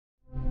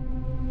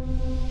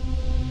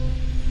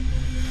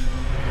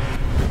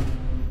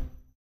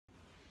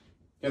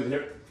Kenzie,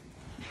 here.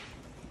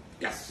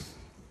 Yes.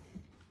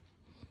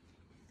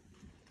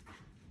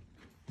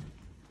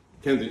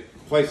 Kenzie,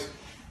 place.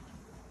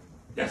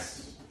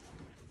 Yes.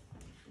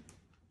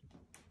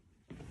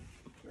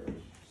 There's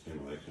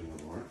stimulation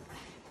one more.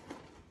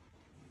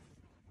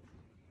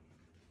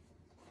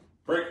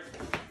 Break.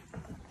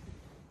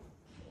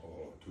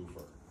 Oh,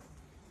 twofer.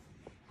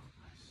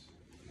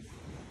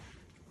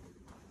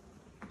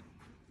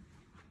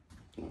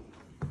 Nice.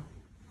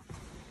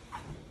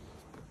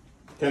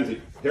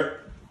 Kenzie,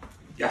 here.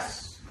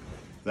 Yes.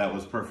 That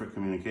was perfect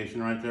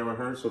communication right there with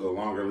her. So the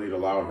longer lead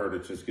allowed her to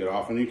just get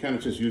off, and you kind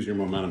of just use your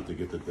momentum to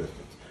get the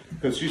distance.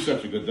 Because she's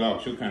such a good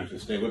dog, she'll kind of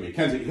just stay with you.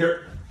 Kenzie,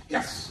 here.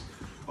 Yes.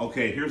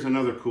 Okay, here's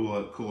another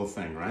cool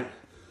thing, right?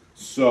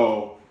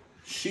 So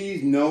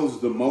she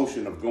knows the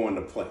motion of going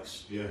to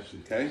place. Yes.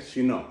 Okay,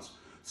 she knows.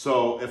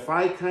 So if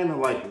I kind of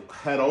like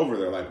head over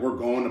there, like we're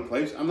going to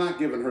place, I'm not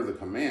giving her the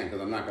command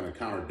because I'm not going to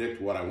contradict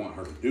what I want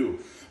her to do.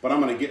 But I'm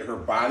going to get her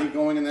body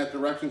going in that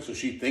direction so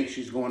she thinks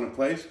she's going to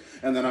place.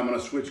 And then I'm going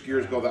to switch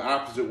gears, go the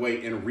opposite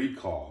way and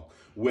recall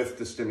with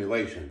the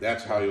stimulation.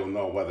 That's how you'll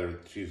know whether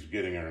she's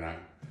getting it or not.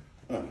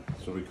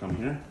 So we come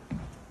here.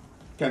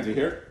 Kenzie,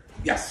 here.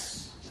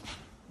 Yes.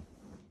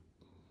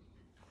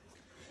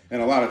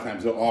 And a lot of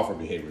times they'll offer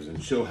behaviors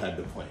and she'll head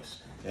to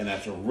place. And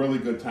that's a really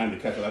good time to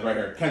catch her. Like right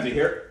here. Kenzie,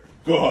 here.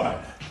 Good.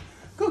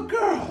 Good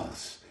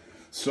girls.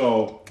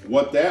 So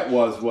what that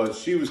was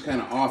she was kind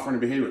of offering a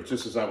behavior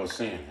just as I was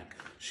saying it.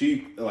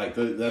 She, like,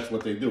 that's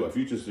what they do. If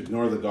you just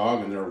ignore the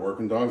dog and they're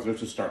working dogs, they'll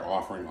just start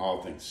offering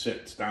all things,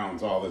 sits,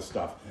 downs, all this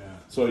stuff. Yeah.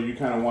 So you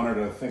kind of want her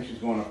to think she's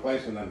going to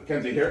place and then,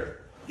 Kenzie,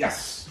 here.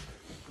 Yes.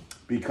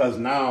 Because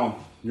now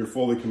you're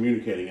fully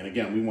communicating. And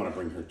again, we want to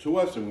bring her to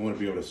us and we want to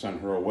be able to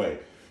send her away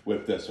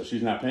with this. So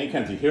she's not paying.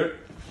 Kenzie, here.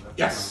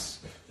 Yes.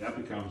 That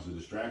becomes a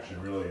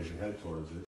distraction, really, as you head towards it.